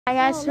Hi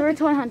guys, so we're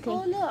toy hunting.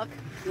 Oh look!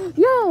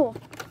 Yo,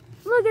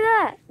 look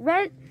at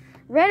that!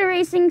 Red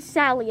Racing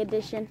Sally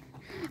edition.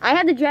 I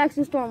had the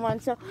Jackson Storm one,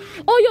 so.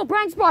 Oh yo,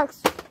 Brian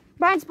Sparks!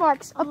 Brian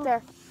Sparks up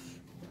there.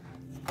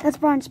 That's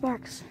Brian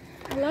Sparks.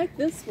 I like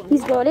this one.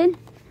 He's goated.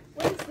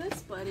 What is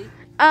this, buddy?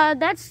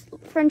 That's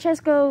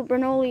Francesco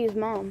Bernoulli's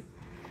mom.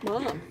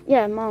 Mom.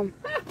 Yeah, mom.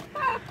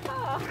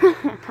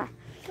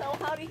 So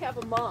how do you have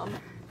a mom?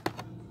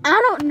 I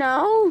don't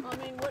know. I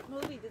mean, what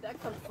movie did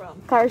that come from?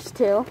 Cars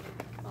 2.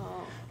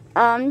 Oh.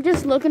 I'm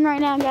just looking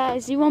right now,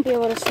 guys. You won't be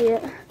able to see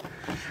it.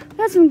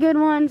 Got some good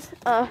ones.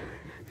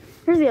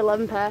 Here's the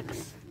 11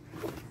 packs.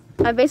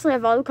 I basically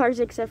have all the cars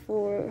except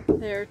for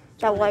They're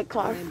that white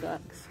car. $20.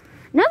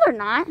 No, they're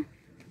not.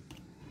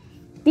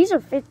 These are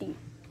 50.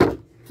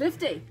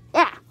 50?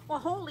 Yeah. Well,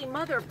 holy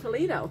mother of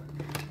Toledo.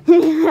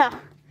 Yeah.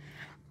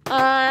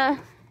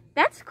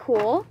 That's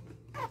cool.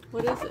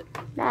 What is it?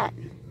 That.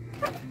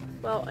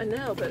 Well, I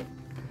know, but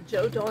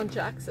Joe Don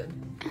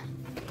Jackson.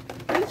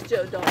 Who's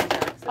Joe Don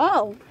Jackson?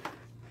 Oh.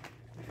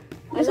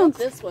 I love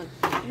this one.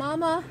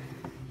 Mama.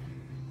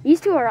 These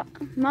two are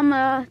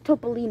Mama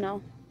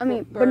Topolino. I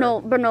mean,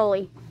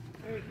 Bernoulli.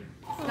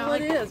 Oh,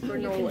 what is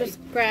Bernoulli? You can just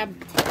grab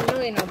a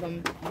million of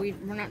them.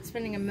 We're not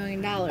spending $1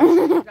 million.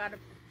 You gotta,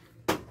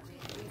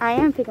 I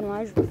am picking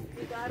wisely.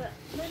 We got a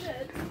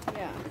minute.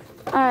 yeah.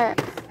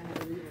 Alright.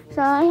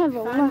 So I have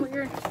a Find one. what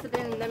you're interested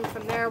in, and then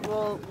from there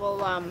we'll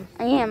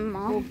I am,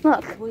 Mom.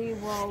 Look. we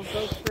will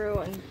go through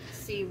and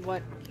see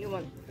what you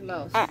want the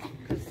most. Alright.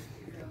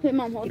 Hey,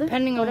 Mom, hold it.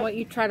 Depending Hold on it. what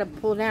you try to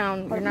pull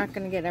down, you're not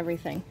going to get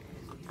everything.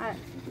 Alright.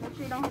 Make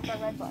sure you don't hit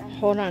that red button.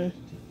 Hold on.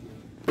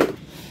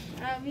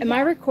 Am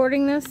I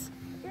recording this?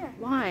 Yeah.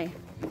 Why?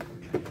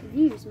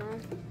 Views, Mom.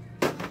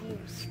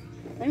 Views.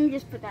 Let me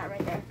just put that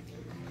right there.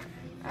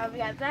 We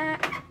got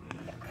that.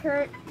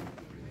 Kurt.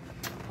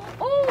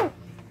 Oh!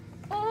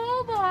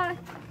 Oh boy!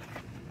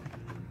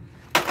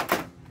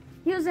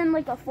 He was in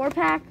like a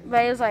 4-pack,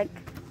 but it was like,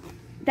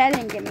 that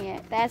didn't get me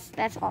it.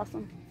 That's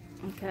awesome.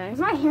 Okay. Is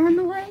my hair in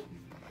the way?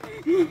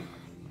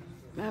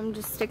 I'm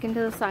just sticking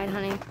to the side,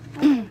 honey.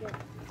 Okay, good.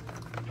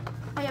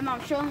 Oh yeah, Mom,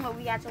 show them what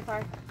we got so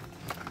far.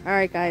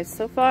 Alright, guys.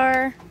 So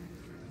far,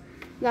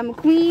 We got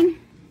McQueen.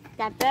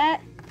 Got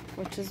that.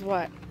 which is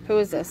what? Who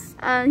is this?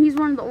 He's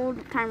one of the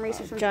old-time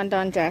racers. From John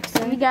Don We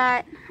Jackson.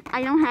 got,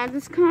 I don't have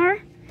this car.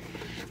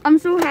 I'm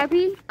so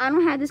happy. I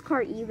don't have this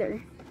car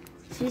either.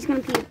 So he's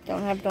gonna keep.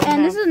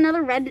 And this is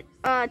another red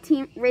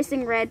team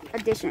racing red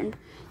edition.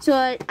 So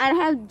I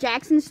have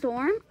Jackson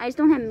Storm. I just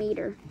don't have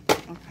Mater.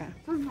 Okay.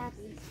 I'm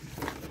happy.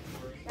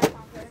 That's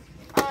not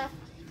fair.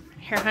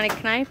 Here, honey,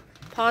 can I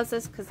pause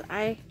this? Because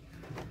I...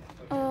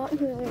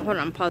 Okay, Hold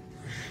on, pause.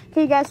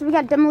 guys, so we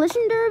got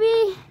Demolition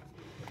Derby,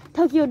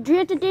 Tokyo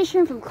Drift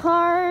Edition from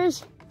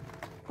Cars,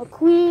 a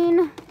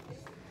Queen,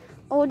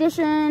 O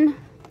Edition,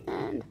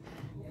 and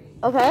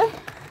okay.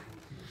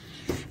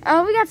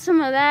 We got some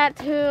of that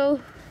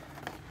too.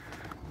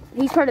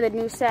 He's part of the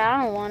new set.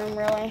 I don't want him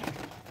really.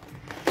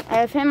 I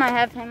have him. I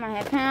have him. I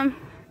have him.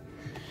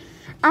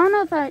 I don't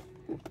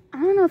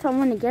know if I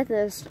want to get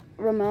this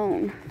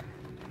Ramon.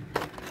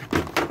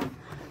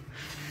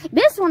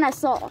 This one I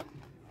saw.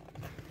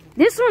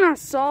 This one I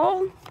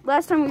saw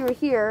last time we were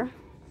here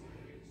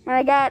when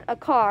I got a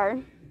car.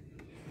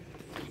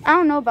 I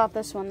don't know about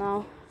this one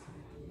though.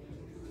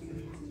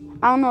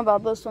 I don't know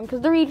about this one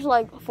because they're each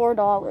like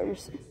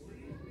 $4.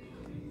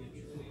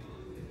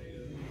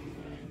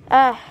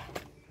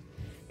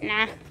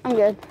 Nah, I'm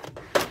good.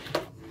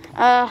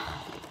 I'll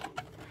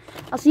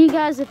see you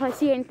guys if I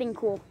see anything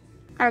cool.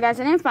 Alright guys,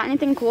 I didn't find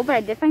anything cool, but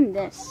I did find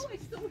this. Oh,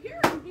 it's still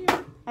here.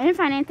 Here. I didn't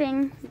find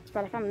anything,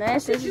 but I found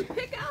this. Did you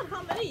pick out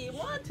how many you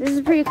want? This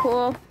is pretty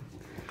cool.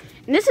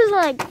 And this is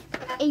like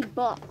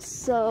 $8,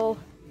 so.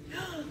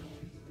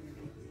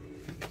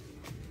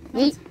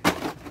 Yeet.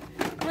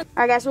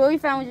 Alright guys, so what we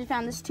just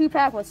found this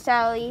 2-pack with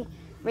Sally,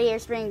 Radiator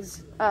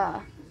Springs,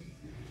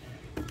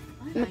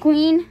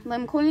 McQueen,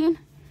 Lim McQueen,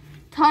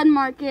 Todd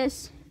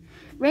Marcus,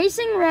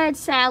 Racing Red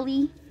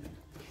Sally.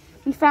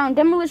 We found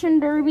Demolition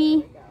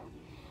Derby,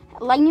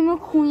 Lightning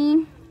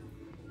McQueen,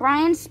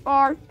 Brian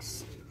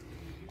Sparks,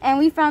 and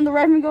we found the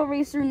Red and Go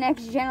Racer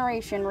Next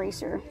Generation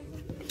Racer.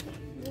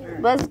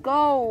 Let's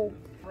go.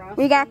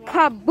 We got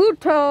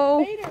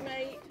Kabuto.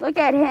 Look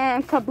at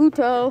him,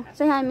 Kabuto.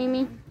 Say hi,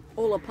 Mimi.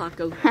 Hola,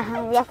 Paco. We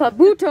got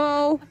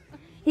Kabuto.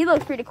 He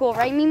looks pretty cool,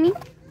 right, Mimi?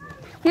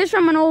 He's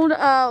from an old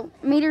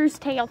Meter's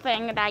Tail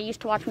thing that I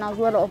used to watch when I was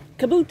little.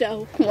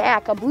 Kabuto. Yeah,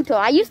 Kabuto.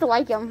 I used to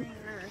like him.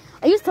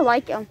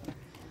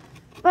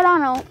 But I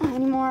don't know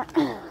anymore.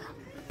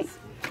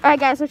 Alright,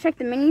 guys, so check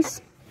the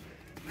minis.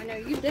 I know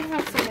you did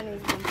have some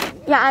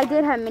minis. Yeah, I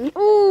did have mini.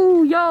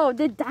 Ooh, yo,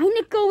 the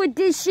Dynaco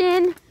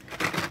edition.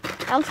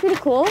 That looks pretty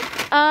cool.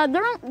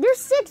 They're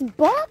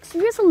 $6 for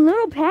just a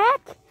little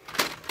pack.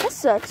 That's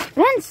so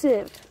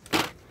expensive.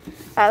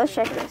 Alright, let's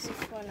check this.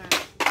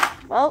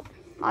 Well,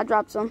 I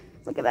dropped some.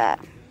 Look at that.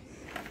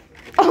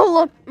 Oh,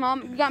 look,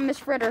 Mom, you got Miss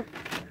Fritter.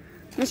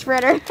 Miss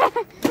Fritter.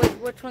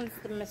 Which one's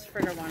the Miss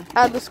Fritter one?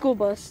 The school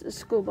bus. The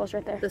school bus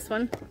right there. This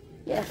one?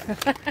 Yeah.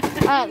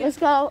 All right, let's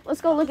go.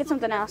 Let's go look at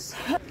something else.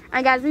 All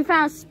right,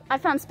 guys, I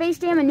found Space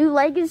Jam: A New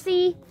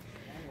Legacy.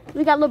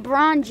 We got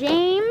LeBron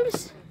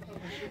James.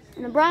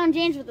 And LeBron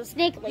James with the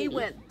snake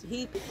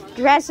lady.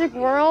 Jurassic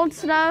World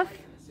stuff.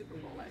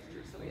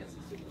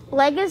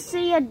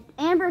 Legacy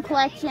Amber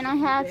Collection. I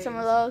had some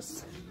of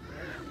those.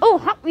 Oh,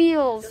 Hot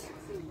Wheels.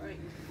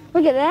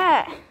 Look at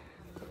that.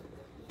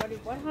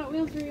 What Hot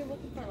Wheels were you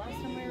looking for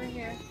last time we were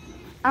here?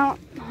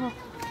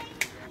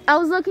 I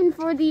was looking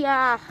for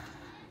the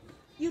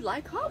You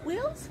like Hot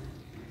Wheels?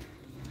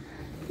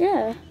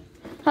 yeah,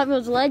 Hot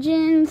Wheels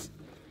Legends.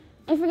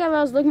 I forgot what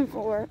I was looking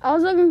for. I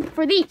was looking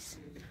for these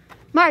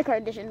Mario Kart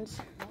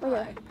editions. Look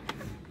at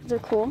these are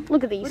cool.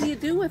 Look at these. What do you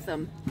do with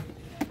them?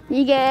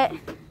 You get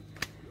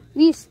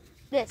this.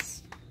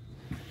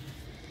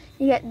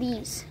 You get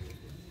these.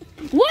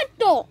 What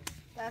the?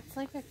 That's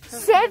like a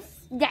Christmas.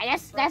 Yeah,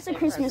 that's a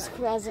Christmas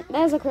present.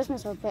 That is a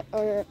Christmas or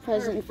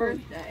present for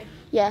birthday.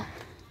 yeah.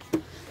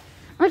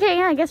 Okay,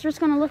 yeah, I guess we're just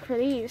gonna look for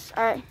these.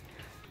 All right.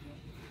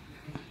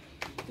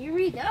 Here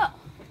we go.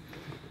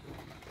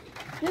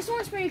 This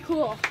one's pretty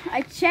cool.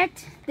 I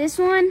checked this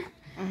one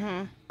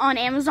on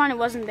Amazon. It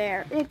wasn't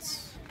there.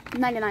 It's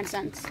 99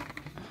 cents.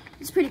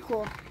 It's pretty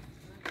cool.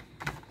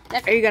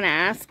 Are you gonna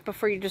ask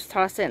before you just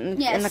toss it in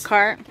the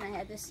cart? Can I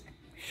have this?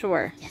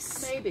 Sure.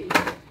 Yes. Maybe.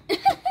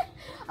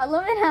 I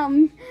love it how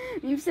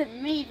you said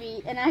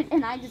maybe, and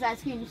I just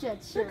asked you and you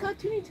said sure.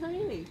 They're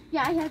tiny.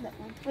 Yeah, I had that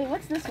one. Wait,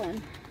 what's this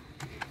one?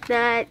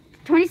 The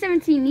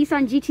 2017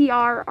 Nissan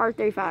GT-R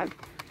R35.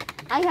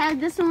 I have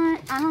this one.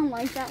 I don't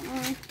like that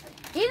one.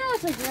 Even though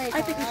it's a great car.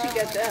 I think you should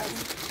get that.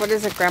 What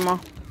is it, Grandma?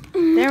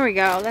 There we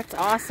go. That's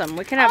awesome.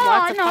 We can have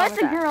lots of fun with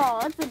that. Oh, no,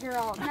 it's a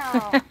girl.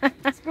 No,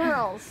 it's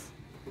girls.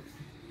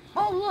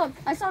 Oh, look.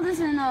 I saw this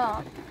in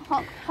Hot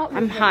I'm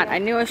Wheels hot. video. I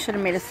knew I should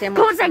have made a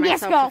sandwich Cone for said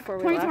yes, myself go. before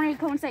we left. 2020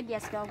 Cone said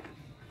yes, go.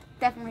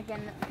 Definitely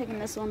picking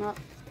this one up.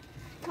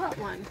 What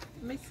one?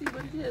 Let me see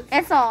what it is.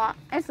 It's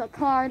a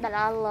car that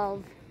I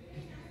love.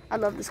 I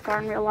love this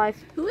car in real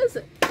life. Who is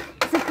it?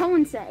 It's a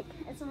Koenigsegg.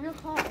 It's a real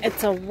car.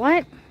 It's a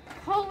what?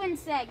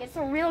 Koenigsegg. It's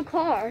a real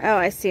car. Oh,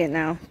 I see it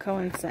now.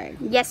 Coincide.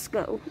 Yes,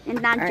 go.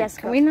 And not All right, yes,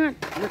 go. can we not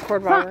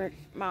record while we're...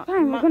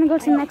 Fine, we're going to go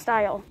to the next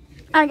aisle.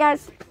 Alright,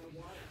 guys.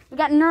 We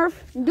got Nerf,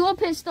 dual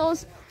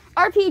pistols,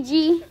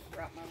 RPG,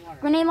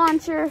 grenade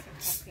launcher,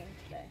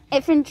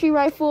 infantry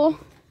rifle,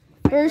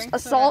 burst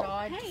assault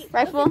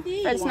rifle,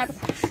 red sniper.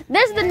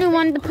 There's the new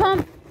one, the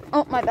pump.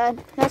 Oh, my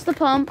bad. That's the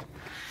pump.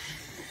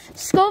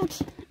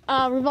 Scoped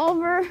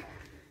revolver.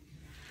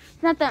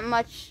 Not that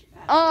much.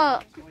 Oh,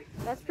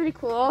 that's pretty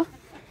cool.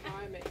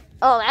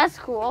 Oh, that's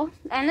cool.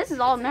 And this is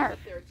all Nerf.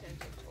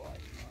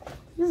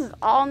 This is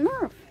all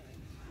Nerf.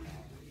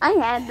 I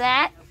had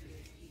that.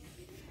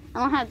 I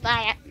don't have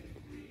that.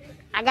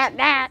 I got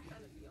that.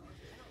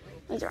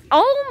 These are,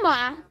 oh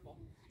my.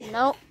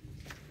 Nope.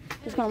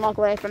 Just gonna walk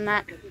away from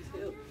that.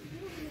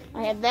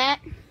 I have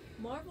that.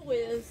 Marvel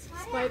is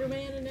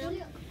Spider-Man and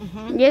them.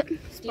 Yep.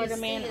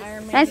 Spider-Man,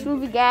 Iron Man. That's what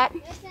we got.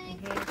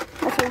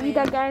 That's what we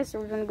got, guys. So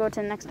we're gonna go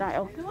to the next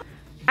aisle.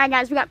 Alright,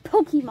 guys. We got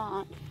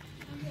Pokemon.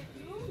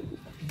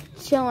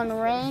 Chillin'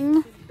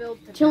 Ring.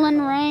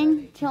 Chillin'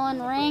 Ring.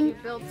 Chillin' Ring.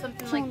 Build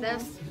something like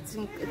this.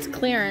 It's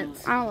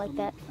clearance. I don't like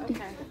that.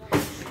 Okay.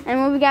 And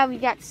what we got? We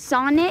got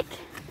Sonic,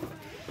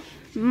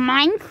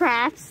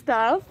 Minecraft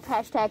stuff.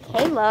 Hashtag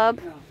HeyLub.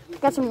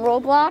 Got some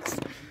Roblox.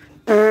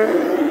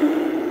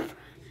 Look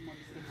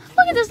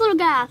at this little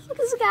guy. Look at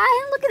this guy.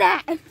 Look at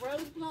that.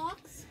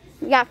 Roblox.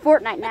 We got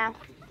Fortnite now.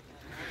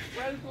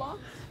 Roblox.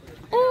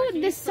 Oh,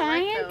 the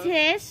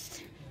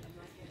scientist.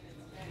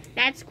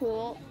 That's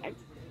cool.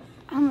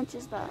 How much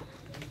is that?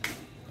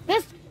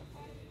 This.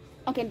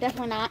 Okay,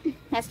 definitely not.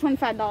 That's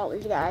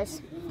 $25,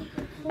 guys.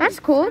 That's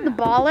cool. The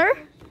baller.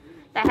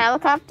 The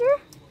helicopter.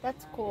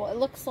 That's cool. It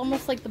looks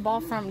almost like the ball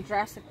from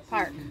Jurassic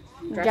Park.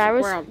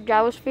 World.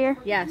 Gyrosphere.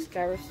 Yes,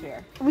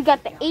 Gyrosphere. We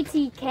got the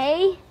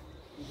ATK.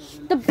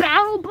 The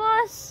battle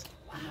bus.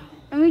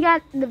 And we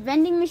got the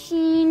vending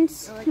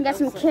machines. We got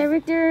some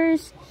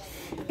characters.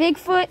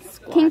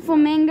 Bigfoot, King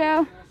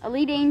Flamingo,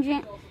 Elite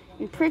Agent,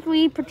 and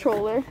Prickly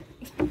Patroller.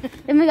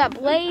 Then we got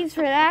Blaze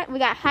for that. We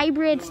got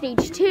Hybrid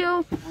Stage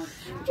 2.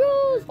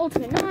 Jules,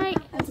 Ultimate Night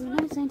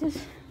Scientist.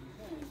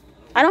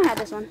 I don't have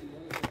this one.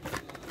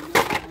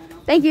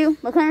 Thank you,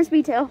 McLaren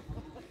Speedtail.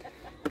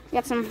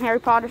 Got some Harry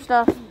Potter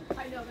stuff.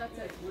 I know that's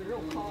a real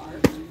car.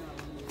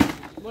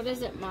 What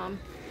is it, Mom?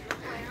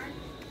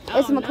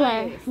 It's a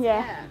McLaren.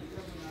 Yeah.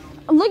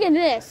 Look at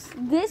this.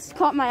 This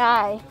caught my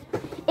eye.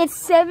 It's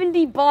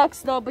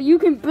 $70 though, but you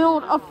can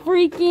build a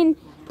freaking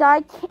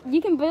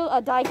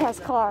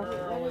die-cast car.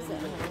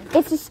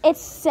 What is it?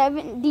 It's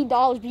 $70,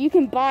 but you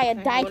can buy a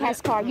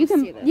die-cast car. You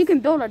can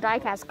build a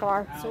die-cast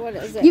car. So what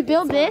is it? You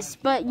build this,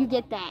 but you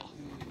get that.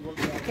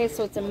 Okay,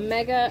 so it's a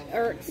Mega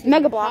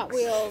Blocks. Hot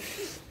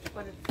Wheels.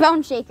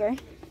 Bone shaker.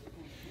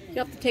 You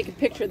have to take a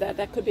picture of that.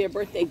 That could be a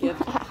birthday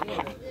gift. Here, honey,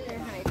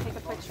 take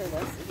a picture of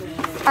this.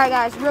 Alright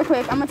guys, real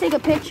quick, I'm gonna take a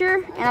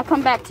picture and I'll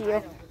come back to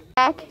you.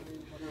 Back.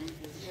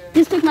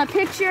 Just took my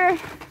picture.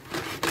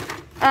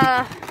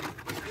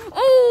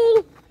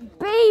 Oh,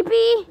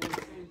 baby.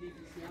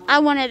 I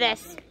wanted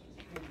this.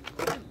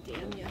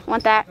 Damn you.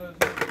 Want that?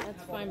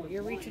 That's fine, but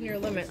you're reaching your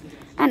limit.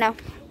 I know.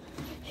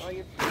 Well,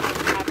 you're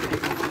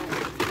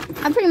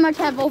I pretty much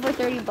have over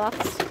 30 bucks.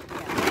 that's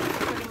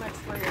pretty much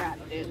where you're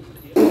at, dude.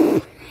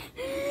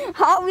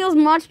 Hot Wheels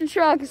Monster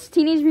Trucks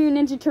Teenage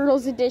Mutant Ninja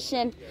Turtles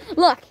edition.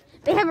 Look,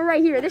 they have it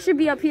right here. This should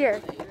be up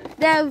here.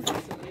 They have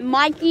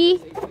Mikey,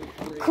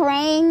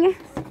 Krang,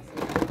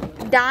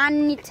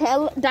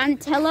 Donatello.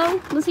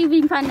 Let's see if we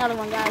can find another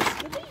one, guys.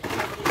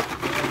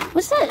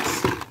 What's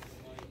this?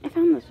 I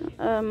found this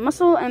one.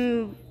 Muscle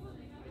and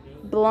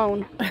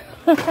Blown.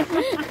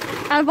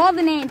 Out of all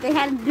the names, they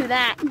had to do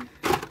that.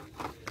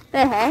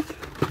 The heck?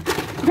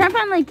 I'm trying to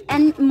find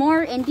like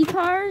more indie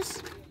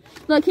cars.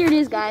 Look, here it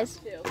is,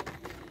 guys.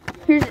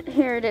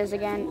 Here it is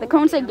again. The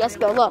cone said yes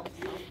go. Look,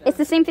 it's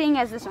the same thing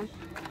as this one.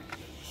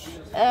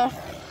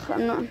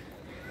 I'm not.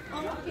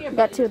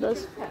 Got two of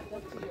those.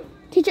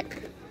 Teacher.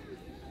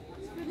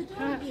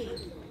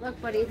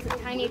 Look, buddy, it's a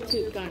tiny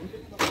toot gun.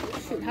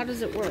 Shoot, how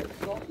does it work?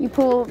 You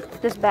pull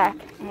this back,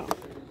 Oh.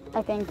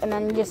 I think, and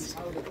then you just.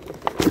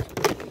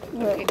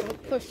 Okay,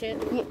 don't push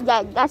it.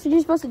 Yeah, that's what you're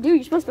supposed to do.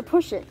 You're supposed to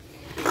push it.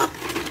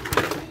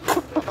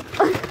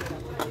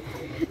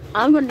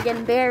 I'm going to get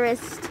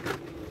embarrassed.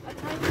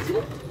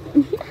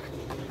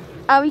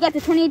 We got the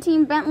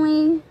 2018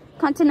 Bentley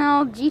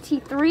Continental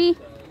GT3.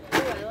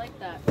 Oh, I like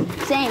that.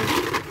 Same.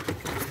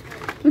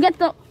 We got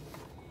the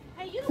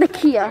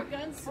Kia.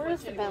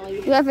 Where's the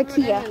Bentley? You have a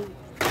Kia.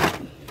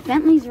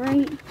 Bentley's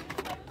right.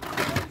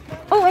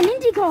 Oh, an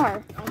Indy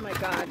car. Oh my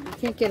god, you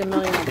can't get a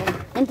million of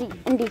them.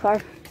 Indy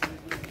car.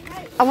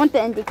 I want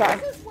the Indy car.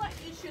 This is what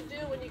you should do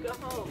when you go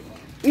home.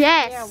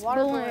 Yes, Yeah,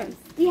 water balloons.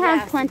 balloons. We have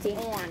Yes, plenty.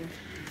 on.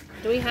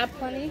 Do we have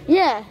plenty?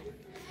 Yeah.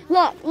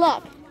 Look.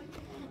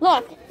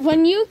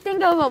 When you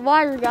think of a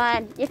water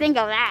gun, you think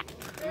of that.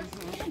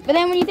 But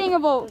then when you think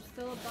of a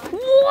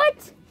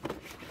what?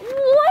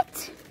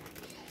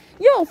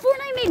 Yo,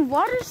 Fortnite made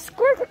water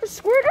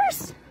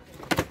squirters?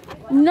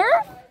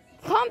 Nerf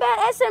Combat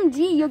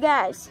SMG, you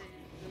guys.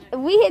 If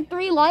we hit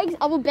 3 likes,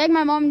 I will beg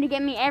my mom to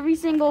get me every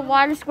single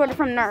water squirter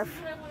from Nerf.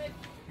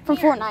 From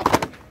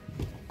Fortnite.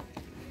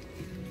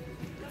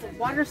 It's a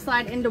water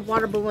slide into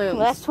water balloons.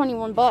 Well, that's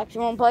 21 bucks.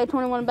 You want to play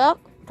 21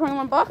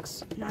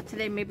 bucks? Not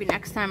today, maybe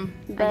next time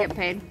I Bet. get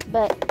paid.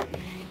 But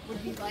Would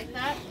you like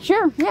that?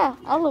 sure, yeah,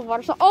 I love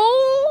water slide.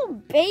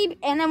 Oh, babe!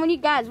 And then when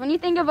you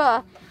think of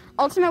a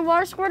ultimate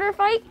water squirter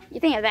fight, you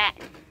think of that.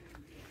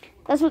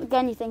 That's what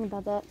gun you think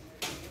about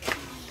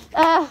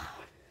that.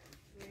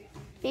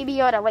 Baby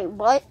Yoda. Wait,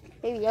 what?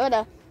 Baby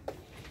Yoda.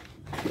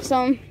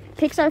 Some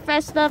Pixar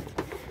Fest stuff.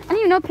 I didn't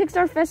even know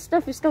Pixar Fest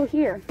stuff is still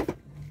here.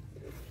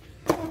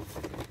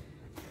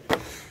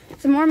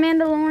 Some more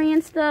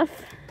Mandalorian stuff.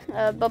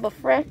 Boba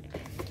Fett.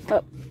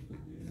 Oh.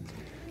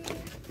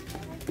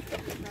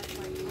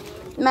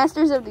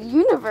 Masters of the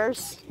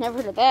Universe. Never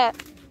heard of that.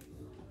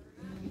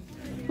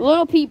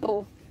 Little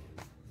People.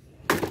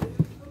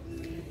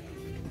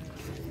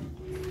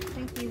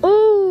 Thank you.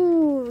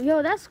 Ooh,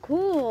 yo, that's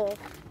cool.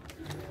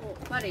 Oh,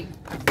 buddy,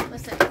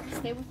 listen,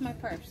 stay with my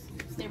purse.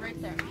 Stay right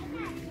there.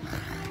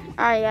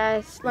 Alright,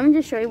 guys, let me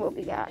just show you what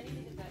we got.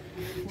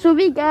 So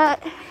we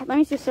got, let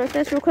me just search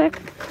this real quick.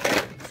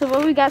 So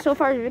what we got so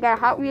far is we got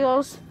Hot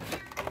Wheels.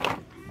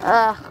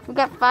 We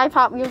got 5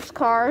 Hot Wheels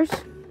cars.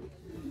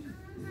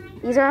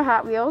 These are our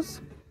Hot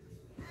Wheels.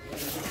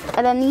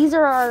 And then these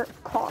are our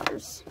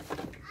cars.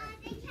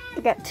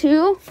 We got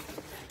 2,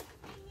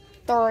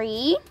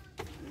 3,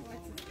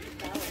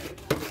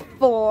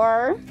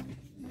 4,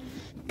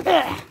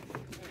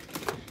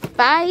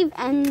 5,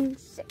 and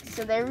 6.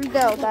 So there we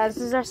go, guys.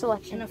 This is our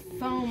selection. In a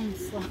foam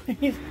slide.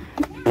 Hey,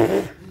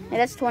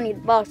 that's 20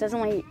 bucks. That's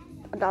only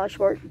 $1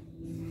 short.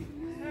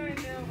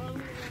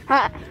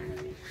 Alright.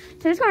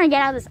 So we're just gonna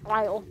get out of this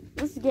aisle.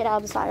 Let's get out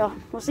of this aisle.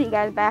 We'll see you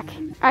guys back.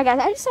 Alright, guys.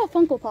 I just saw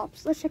Funko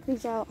Pops. Let's check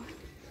these out.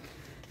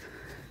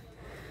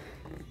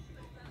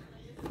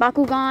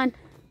 Bakugan.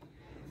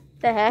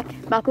 The heck?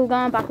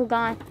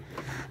 Bakugan.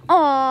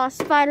 Oh,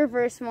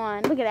 Spider-Verse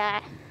one. Look at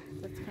that.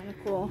 That's kind of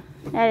cool.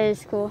 That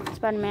is cool.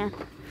 Spider-Man.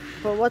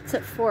 But what's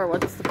it for?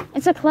 What's the...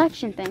 It's a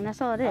collection thing.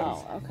 That's all it is.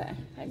 Oh, okay.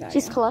 I got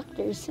Just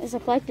collectors. It's a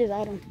collector's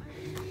item.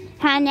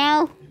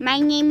 Hello, my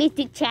name is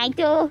the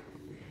Chaito.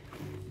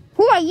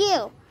 Who are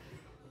you?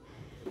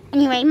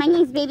 Anyway, my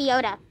name's Baby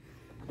Yoda.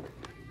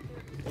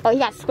 Oh, he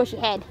got a squishy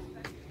head.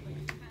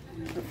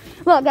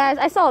 Look, guys,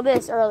 I saw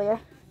this earlier.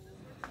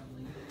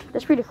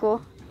 That's pretty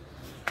cool.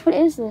 What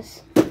is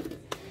this?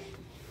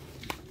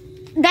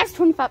 That's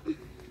 25.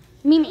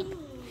 Mimi.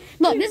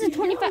 Look, this is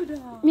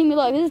 25. Mimi,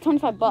 look, this is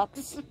 25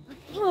 bucks.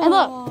 And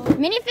look,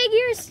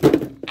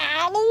 minifigures.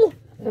 Ow.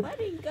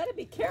 Buddy, you gotta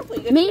be careful.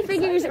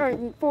 Minifigures are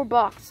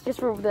 $4 just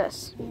for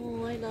this.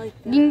 Oh, I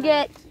like that. You can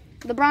get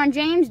LeBron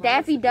James,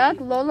 Daffy Duck,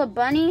 Lola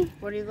Bunny,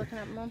 What are you looking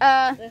at, Mom?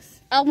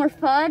 Elmer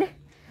Fudd,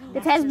 the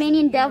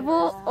Tasmanian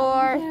Devil,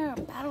 or Yeah,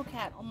 Battle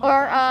Cat. Oh my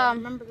or, gosh, I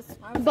remember this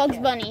when I was a Bugs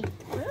kid. Bunny.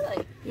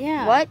 Really?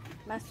 Yeah. What?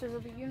 Masters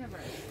of the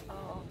Universe.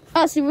 Oh.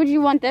 Oh, so would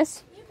you want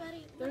this?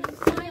 There's a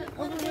sign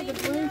over where the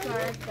balloons are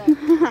at the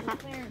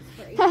clearance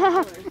for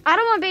 $8. I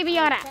don't want Baby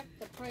Yoda. Check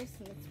the price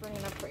and it's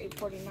bringing up for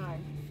 $8.49.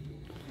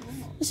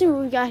 Let's see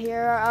what we got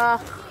here.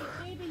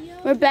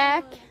 We're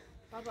back.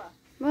 Bubba,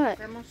 What?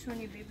 Grandma's showing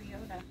you Baby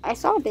Yoda. I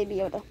saw Baby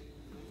Yoda.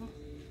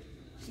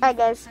 Hi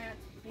guys.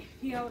 Baby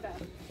Yoda.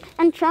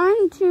 I'm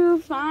trying to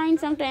find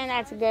something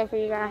that's good for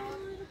you guys.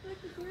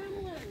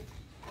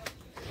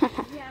 Yes,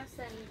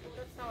 and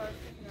that's how I was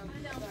thinking of. I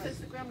know, because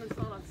the gremlin's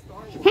not on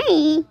Star Wars.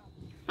 Hey!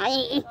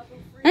 Hey!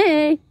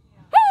 Hey!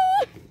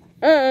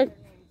 Hey!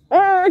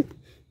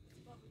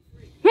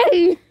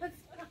 Hey!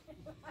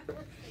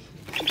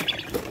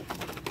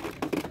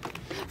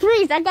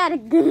 Freeze! I got a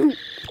gun.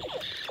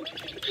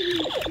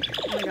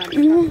 Oh my god, stop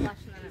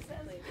flashing that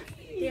at me,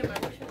 please. Damn, I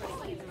wish I would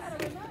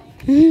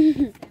have seen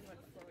that.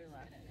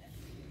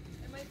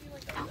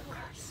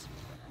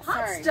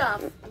 Hot Sorry.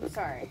 stuff. I'm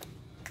sorry.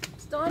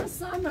 It's Donna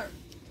Summer.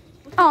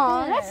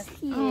 Oh, that's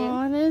cute.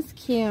 Oh, that is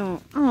cute.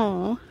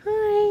 Oh,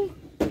 hi.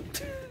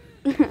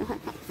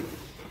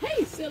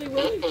 Hey, silly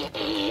Willie.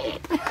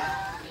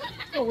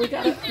 Oh, we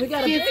got a Excuse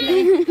big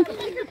me.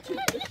 bigger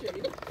tooth to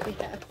shave.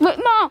 Yeah. Wait,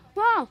 Mom!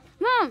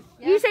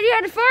 You said you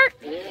had to fart?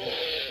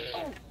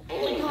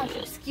 Oh my gosh,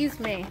 excuse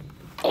me.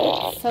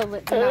 So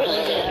lit, not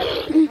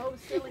really. Oh,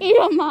 silly. Eat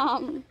a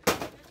Mom.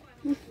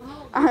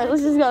 Alright,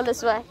 let's just go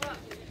this way.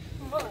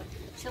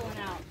 Chilling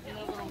out in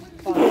a little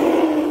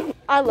box.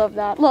 I love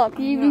that. Look,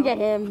 you can get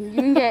him.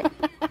 You can get...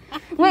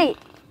 Wait,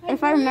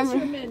 if I remember...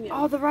 Where's your minion?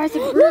 Oh, the rise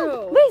of Look,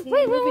 Gru.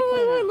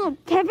 wait,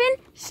 look. Kevin,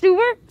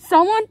 Stuart,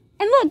 someone,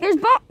 and look, there's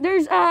Bob.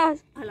 There's, I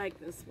like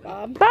this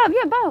one. Bob,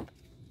 yeah, Bob.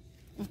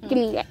 Give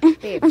me that.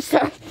 I'm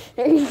sorry.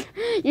 There you go.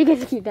 You get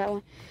to keep that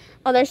one.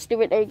 Oh, there's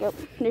Stuart. There you go.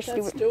 There's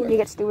That's Stuart. Stuart. You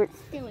get Stuart.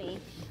 Stewie.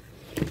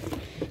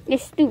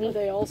 It's Are Stewie.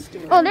 they all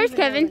Stuart? Oh, there's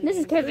Kevin. This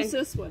is Kevin. Who's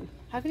this one?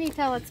 How can you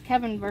tell it's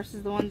Kevin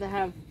versus the one that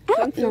have... I Kung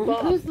don't Fu know.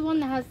 Bob. Who's the one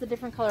that has the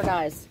different colored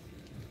eyes?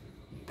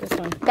 This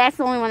one. That's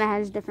the only one that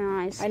has different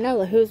eyes. I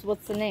know.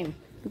 What's the name?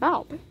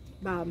 Bob.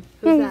 Bob.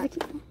 Yeah, Who's he's that? the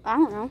kid. I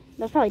don't know.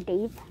 That's probably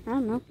Dave. I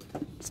don't know.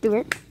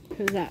 Stuart.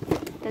 Who's that?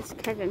 That's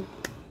Kevin.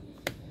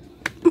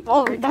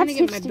 Oh, I'm trying that's to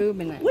get my Hippie. boob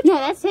in it. No,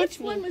 that's Which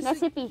Hippie. one was That's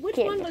Hippie. Which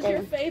kid one was there.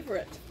 your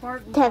favorite?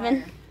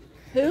 Kevin.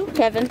 Who?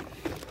 Kevin.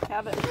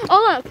 Kevin.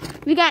 Oh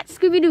look, we got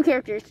Scooby-Doo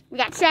characters. We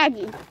got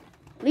Shaggy,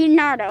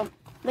 Leonardo,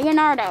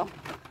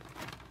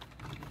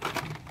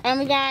 and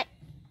we got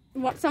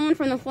someone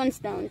from the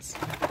Flintstones.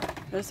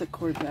 There's a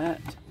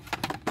Corvette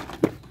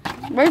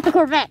Where's the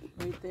Corvette?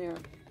 right there.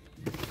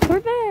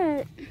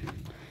 Corvette.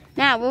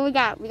 Now what we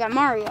got? We got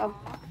Mario,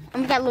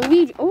 and we got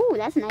Luigi. Oh,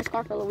 that's a nice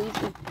car for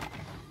Luigi.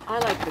 I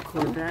like the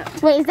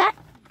Corvette. Wait, is that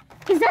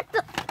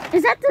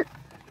the?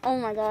 Oh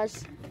my gosh!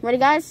 Ready,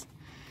 guys?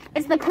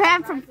 It's the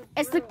crab from.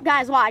 It's the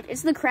guys. Watch.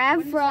 It's the crab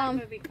When does from.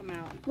 that movie come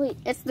out? Wait,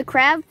 it's the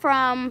crab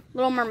from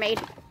Little Mermaid.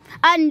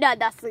 Under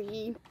the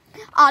sea.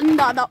 Under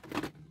the...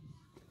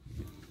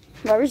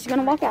 Well, we're just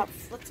gonna walk out.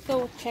 Let's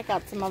go check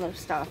out some other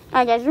stuff.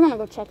 Alright guys, we're gonna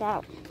go check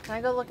out. Can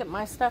I go look at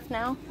my stuff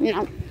now?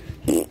 No.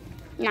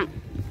 No.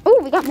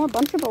 Oh, we got more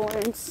bunch of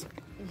balloons.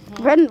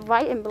 Red and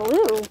white and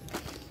blue.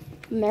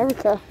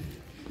 America.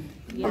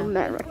 Yeah.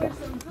 America.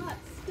 Some hot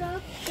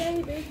stuff,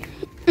 baby.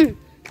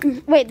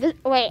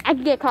 Wait, I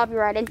can get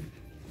copyrighted.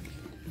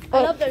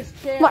 I love those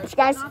chairs. Watch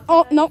guys.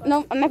 Oh, no,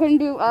 I'm not gonna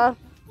do, I'm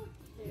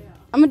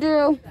gonna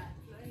do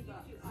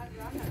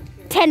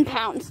 10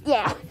 pounds.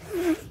 Yeah.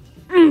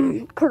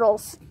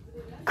 Curls.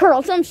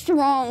 I'm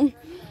strong.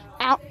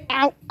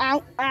 Ow.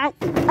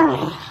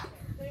 Ah.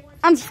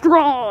 I'm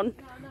strong.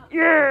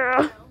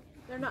 Yeah.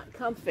 They're not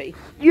comfy.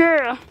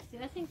 Yeah. See,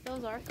 I think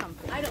those are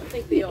comfy. I don't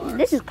think they are.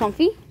 This is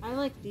comfy. I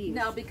like these.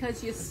 No,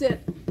 because you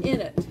sit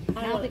in it.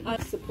 Now that I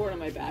have support on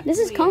my back. This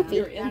is comfy.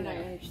 You're in Now I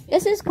there. understand.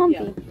 This is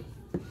comfy.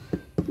 Yeah.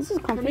 This is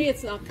For comfy. me,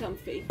 it's not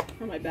comfy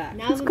for my back.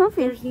 Now It's that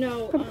comfy. there's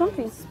no Pretty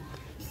comfy. s-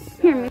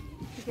 Here, me.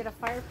 to get a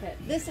fire pit.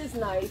 This is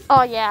nice.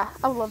 Oh yeah,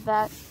 I love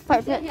that. Fire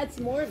If I pit. had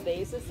some more of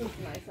these. This is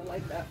nice. I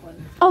like that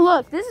one. Oh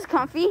look, this is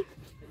comfy.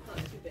 It's not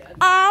too bad.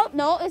 Oh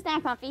no, it's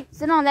not comfy.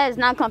 Sit on that is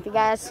not comfy,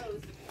 guys.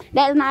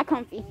 That is not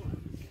comfy.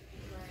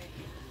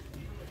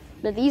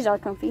 But these are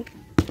comfy.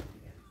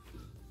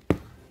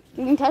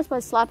 You can test by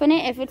slapping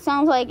it. If it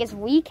sounds like it's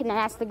weak, then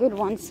that's the good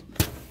ones.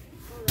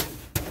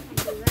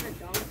 Is that a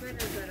dog bed or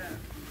is that a...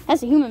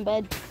 That's a human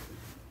bed.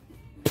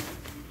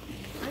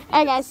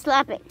 Alright guys,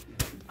 slap it.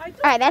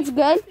 Alright, that's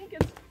good.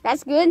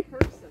 That's good.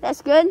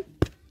 That's good.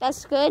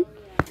 That's good.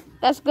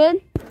 That's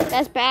good.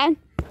 That's bad.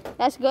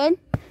 That's good.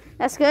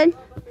 That's good.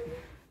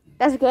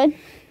 That's good.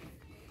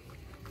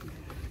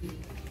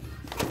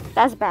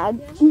 That's bad.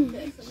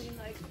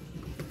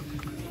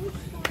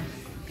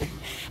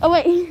 Oh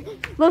wait,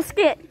 little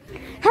skit.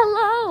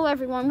 Hello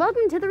everyone,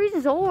 welcome to the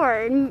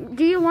resort. Would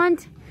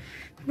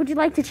you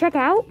like to check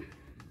out?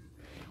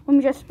 Let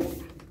me just,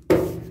 that'd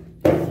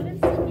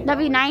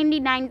be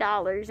 $99.99.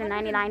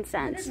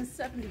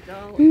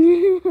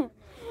 $170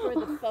 for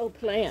the faux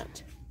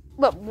plant.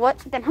 But what,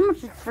 then how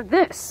much is for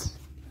this?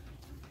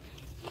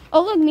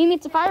 Oh look, Mimi,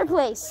 it's a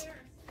fireplace.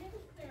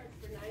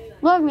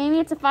 Look, Mimi,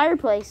 it's a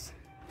fireplace.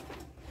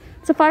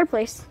 It's a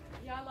fireplace.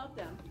 Yeah, I love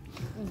them.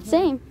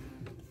 Same.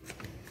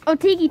 Oh,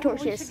 tiki We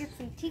torches. should get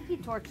some tiki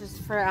torches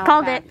for Outback.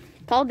 Called it.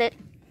 Called it.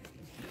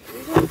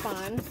 These are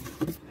fun.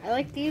 I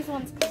like these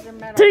ones because they're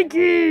metal.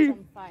 Tiki!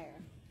 On fire.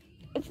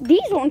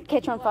 These won't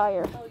catch on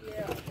fire. Oh,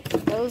 yeah.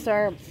 Those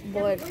are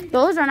wood.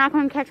 Those are not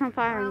going to catch on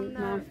fire. On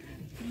No. the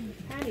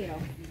patio.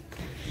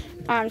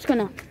 I'm just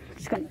gonna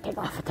take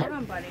off with Come it.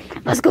 on, buddy.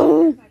 Let's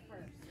go.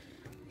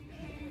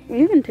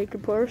 You can take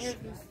your purse.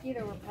 Here's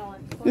mosquito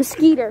repellent.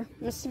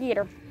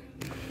 Mosquito.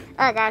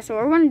 Alright guys, so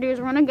what we're gonna do is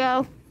we're gonna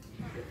go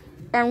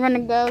and we're gonna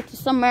go to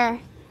somewhere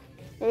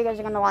that you guys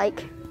are gonna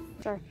like.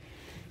 Sorry.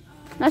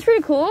 That's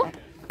pretty cool.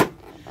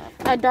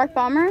 A Dark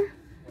Bomber.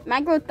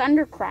 Micro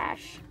Thunder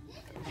Crash.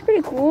 That's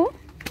pretty cool.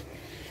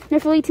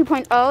 Nifley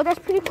 2.0. That's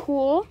pretty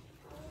cool.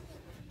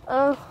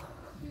 Alright,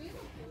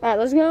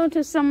 let's go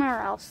to somewhere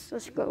else.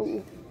 Let's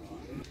go.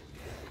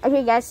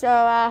 Okay guys,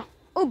 so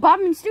oh, Bob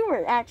and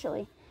Stewart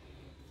actually.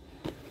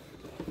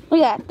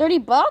 Look at that,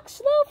 $30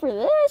 though for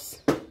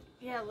this.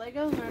 Yeah,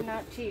 Legos are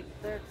not cheap.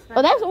 They're expensive.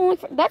 Oh, that's only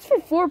that's for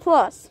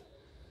 4+.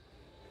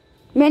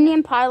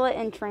 Minion pilot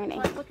and training.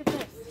 Like, look at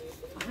this.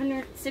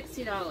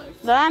 $160.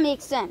 So that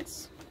makes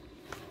sense.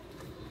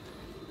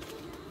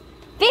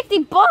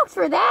 $50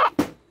 for that?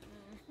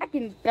 I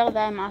can build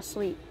that in my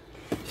sleep.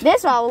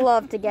 This I would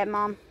love to get,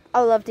 Mom.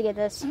 I would love to get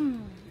this.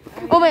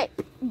 Oh wait,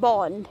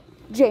 Bond.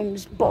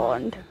 James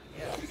Bond.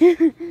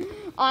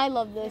 I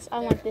love this. I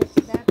want this.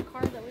 That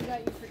card that we got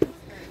you for Easter.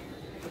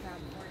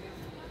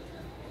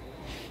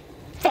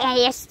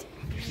 Fast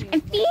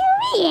and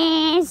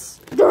furious.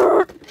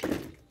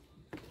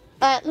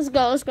 Let's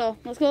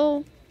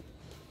go.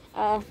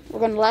 We're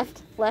going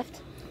left, I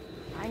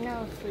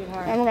know,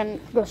 sweetheart. and we're going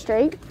to go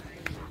straight.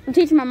 I'm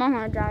teaching my mom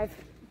how to drive.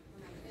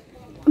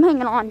 I'm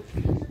hanging on.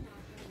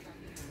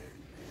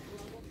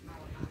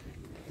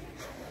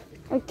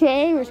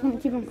 Okay, we're just going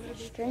to keep on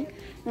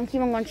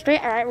going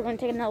straight. All right, we're going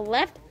to take another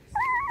left.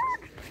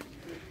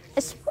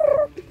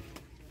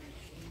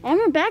 And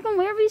we're back on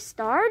where we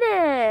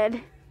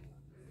started.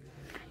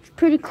 It's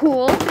pretty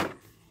cool.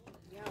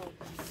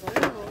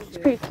 It's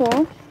pretty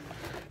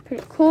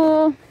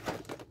cool.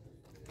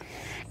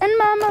 And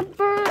Mama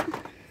Bird.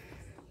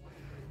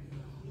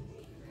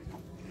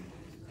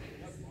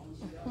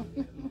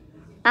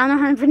 I don't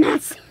know how to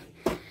pronounce it.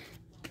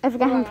 I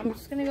forgot how to I'm pronounce it.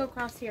 just gonna go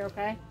across here,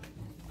 okay?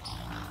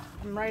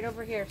 I'm right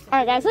over here. So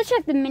Alright guys, let's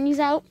check the minis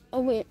out.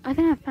 Oh wait, I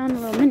think I found a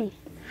little mini.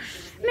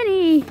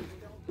 Mini!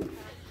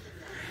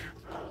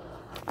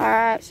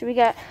 Alright, so we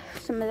got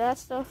some of that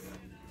stuff.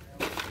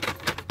 You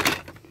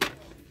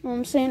know what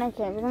I'm saying?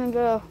 Okay, we're gonna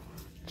go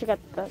check out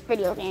the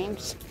video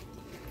games.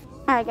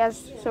 Alright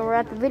guys, so we're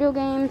at the video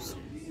games.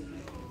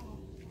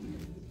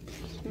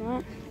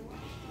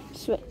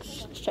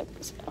 Switch. Let's check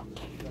this out.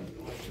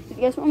 If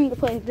you guys want me to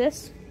play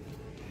this,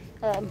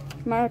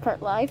 Mario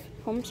Kart Live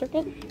home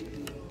circuit,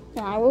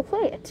 then I will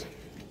play it.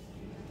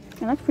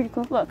 And that's pretty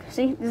cool. Look,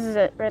 see, this is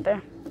it right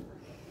there.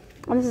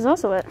 And this is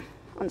also it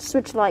on the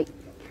Switch Lite.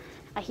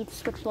 I hate the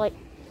Switch Lite.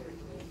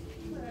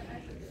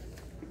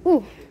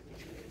 Ooh.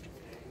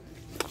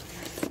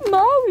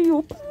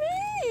 Mario,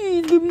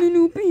 please give me a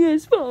new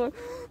PS4.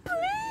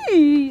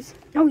 Please.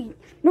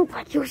 No,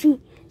 Black Yoshi.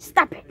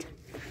 Stop it.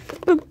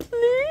 But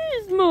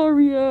please,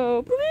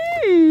 Mario,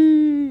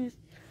 please.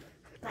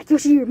 Black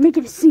Yoshi, you're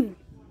making a scene.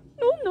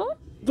 No, I'm not.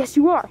 Yes,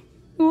 you are.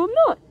 No, I'm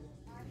not.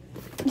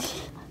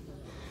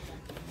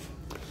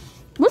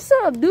 What's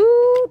up,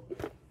 dude?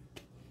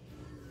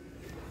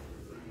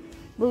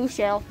 Blue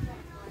shell.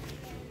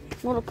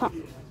 Mortal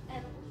Kombat.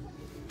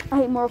 I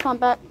hate Mortal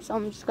Kombat, so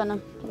I'm just gonna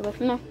get away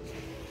from there.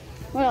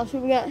 What else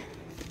have we got?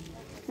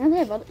 Now they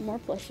have more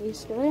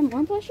plushies. Do they have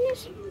more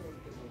plushies?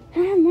 I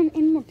don't have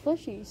any more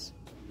plushies.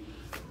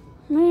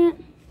 Man,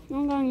 I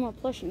don't got any more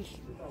plushies.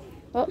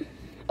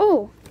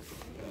 Oh,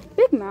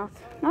 Big Mouth.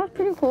 That was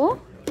pretty cool.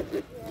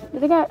 Do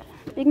they got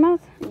Big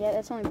Mouth? Yeah,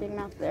 that's only Big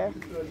Mouth there.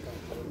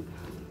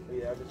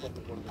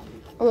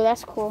 Oh,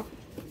 that's cool.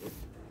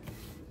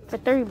 For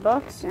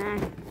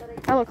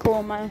 $30, that look cool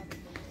on my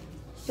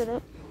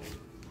setup.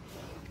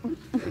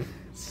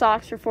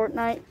 Socks for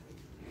Fortnite.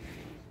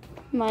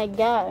 My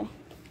guy.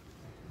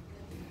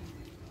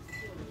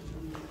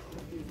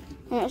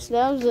 Yeah, so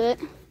that was it.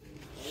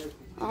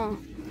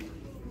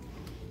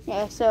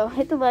 Yeah, so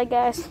hit the like,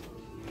 guys,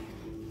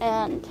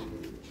 and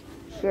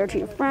share to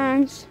your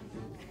friends.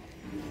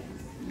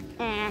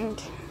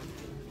 And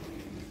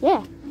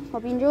yeah,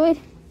 hope you enjoyed.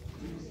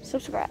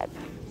 Subscribe.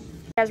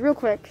 Guys, real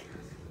quick,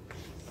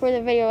 before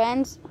the video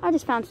ends, I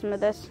just found some of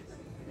this.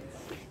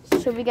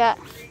 So we got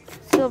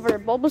silver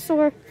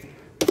Bulbasaur,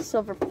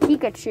 silver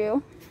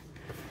Pikachu.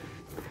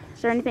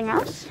 Is there anything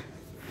else?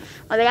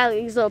 Oh, they got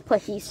these little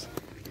plushies.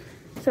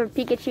 Silver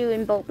Pikachu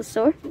and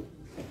Bulbasaur.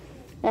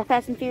 They got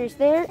Fast and Furious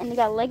there, and they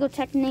got Lego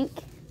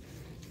Technique,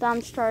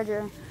 Dom's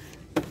Charger.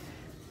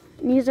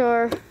 And these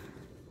are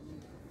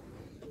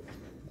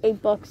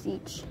 $8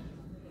 each.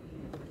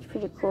 It's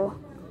pretty cool.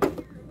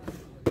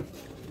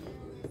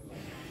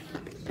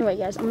 Anyway,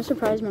 guys, I'm gonna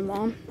surprise my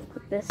mom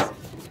with this.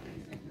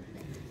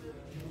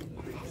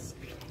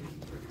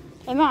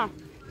 Hey, Mom.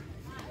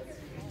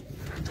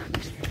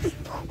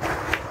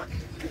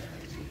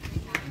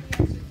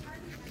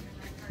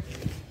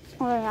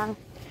 Oh, yeah.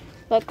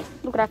 Look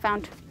what I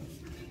found.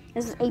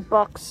 This is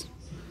 $8.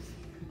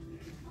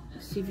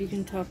 See if you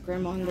can talk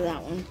Grandma into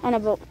that one. And a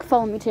book.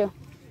 Follow me too.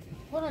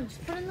 Hold on,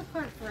 just put it in the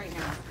cart for right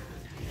now.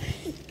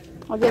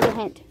 I'll give you a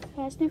hint.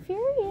 Fast and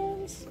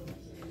Furious.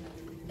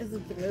 Is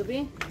it the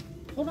movie?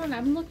 Hold on,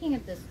 I'm looking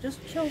at this.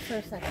 Just chill for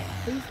a second.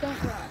 Please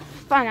don't rush.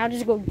 Fine, I'll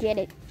just go get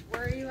it.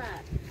 Where are you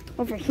at?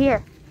 Over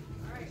here.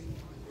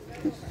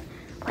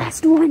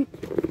 Last one.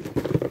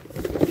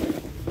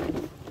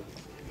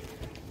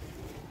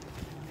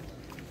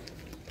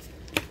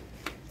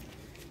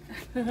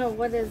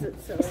 What is it,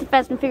 It's so? the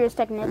Fast and Furious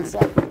Technic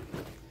set.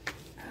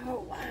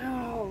 Oh,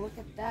 wow. Look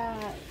at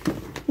that.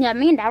 Yeah,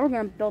 me and Dad were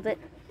gonna build it.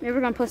 We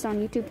were gonna post it on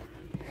YouTube.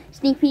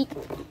 Sneak peek.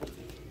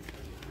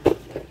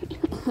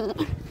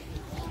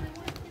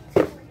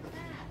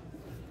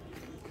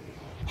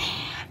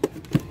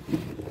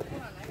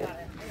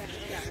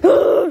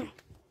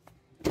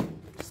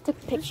 Just took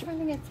a picture. Trying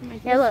to get to my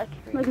Yeah,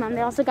 look, Mom.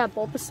 They also got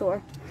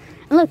Bulbasaur,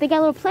 and look, they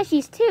got little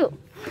plushies too.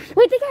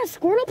 Wait, they got a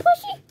Squirtle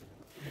plushie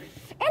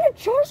and a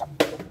Charizard.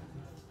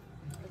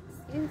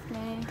 Excuse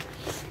me.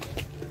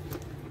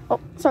 Oh,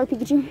 sorry,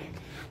 Pikachu.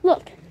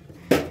 Look,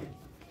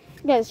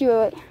 guys, wait.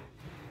 Are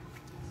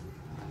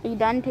you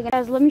done taking?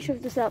 Guys, let me show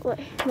this out.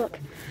 Look,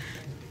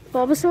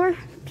 Bulbasaur,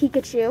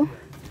 Pikachu,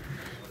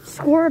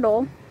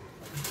 Squirtle.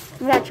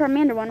 We got a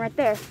Charmander one right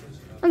there.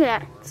 Look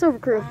at that, Silver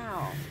Crew.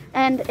 Wow.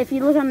 And if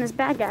you look on this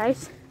bag,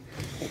 guys,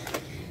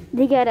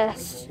 they got a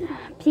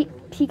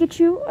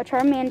Pikachu, a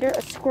Charmander,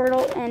 a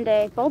Squirtle, and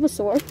a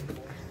Bulbasaur.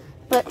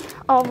 But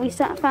all we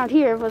found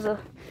here was a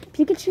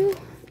Pikachu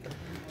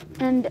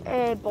and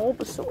a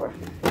Bulbasaur.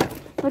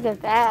 Look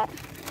at that.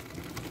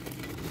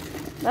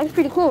 That's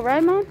pretty cool,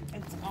 right, Mom?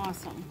 It's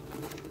awesome.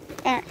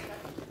 And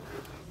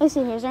let's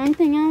see here. Is there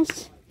anything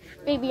else?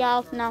 Baby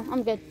owl? No,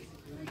 I'm good.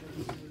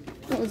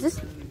 Is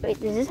this? Wait,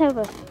 does this have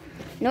a?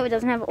 No, it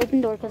doesn't have an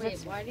open door because Wait,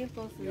 it's. why do you have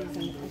both of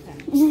these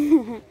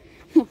in?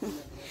 Okay.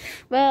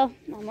 Well,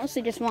 I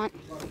mostly just want.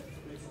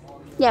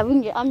 Yeah, we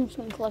can. I'm just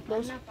gonna collect I'm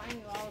those. not buying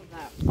you all of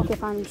that. Okay,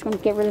 fine. I'm just gonna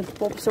get rid of the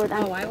Bulbasaur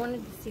then. Oh, I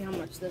wanted to see how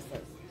much this is.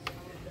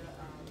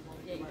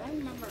 Yeah, you gotta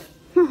remember.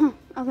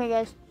 Okay,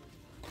 guys.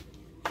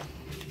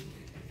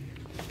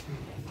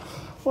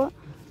 What?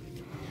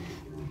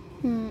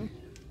 Can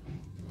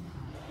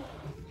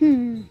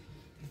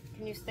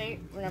you stay?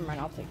 Never mind,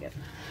 I'll take it.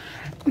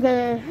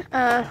 Okay.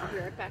 I'll be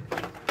right back.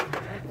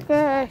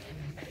 Okay.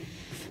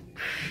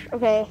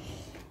 Okay.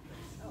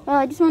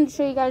 I just wanted to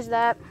show you guys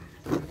that.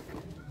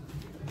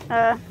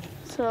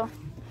 So,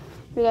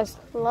 if you guys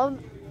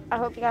I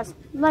hope you guys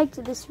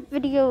liked this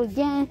video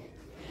again.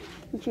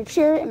 Make sure to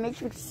share it and make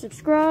sure to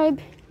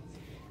subscribe.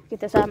 Get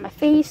this out of my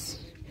face.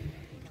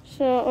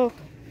 So,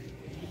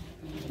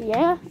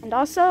 yeah. And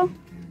also,